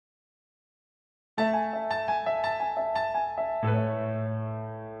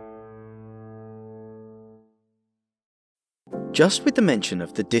Just with the mention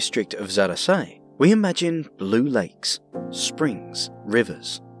of the district of Zarasai, we imagine blue lakes, springs,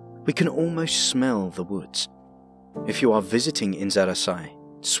 rivers. We can almost smell the woods. If you are visiting in Zarasai,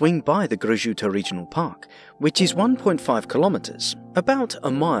 swing by the Gražutė Regional Park, which is 1.5 kilometers, about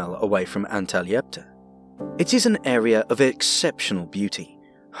a mile away from Antalieptė. It is an area of exceptional beauty,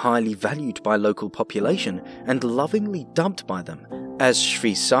 highly valued by local population and lovingly dubbed by them as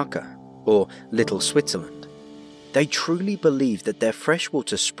Šveicarka, or Little Switzerland. They truly believe that their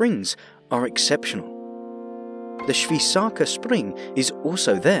freshwater springs are exceptional. The Šveicarka spring is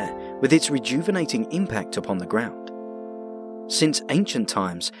also there with its rejuvenating impact upon the ground. Since ancient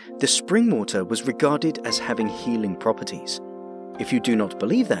times, the spring water was regarded as having healing properties. If you do not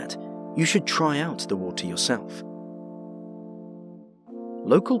believe that, you should try out the water yourself.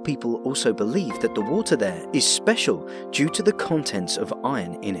 Local people also believe that the water there is special due to the contents of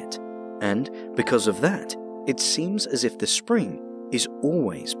iron in it, and because of that, it seems as if the spring is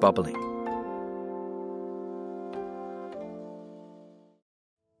always bubbling.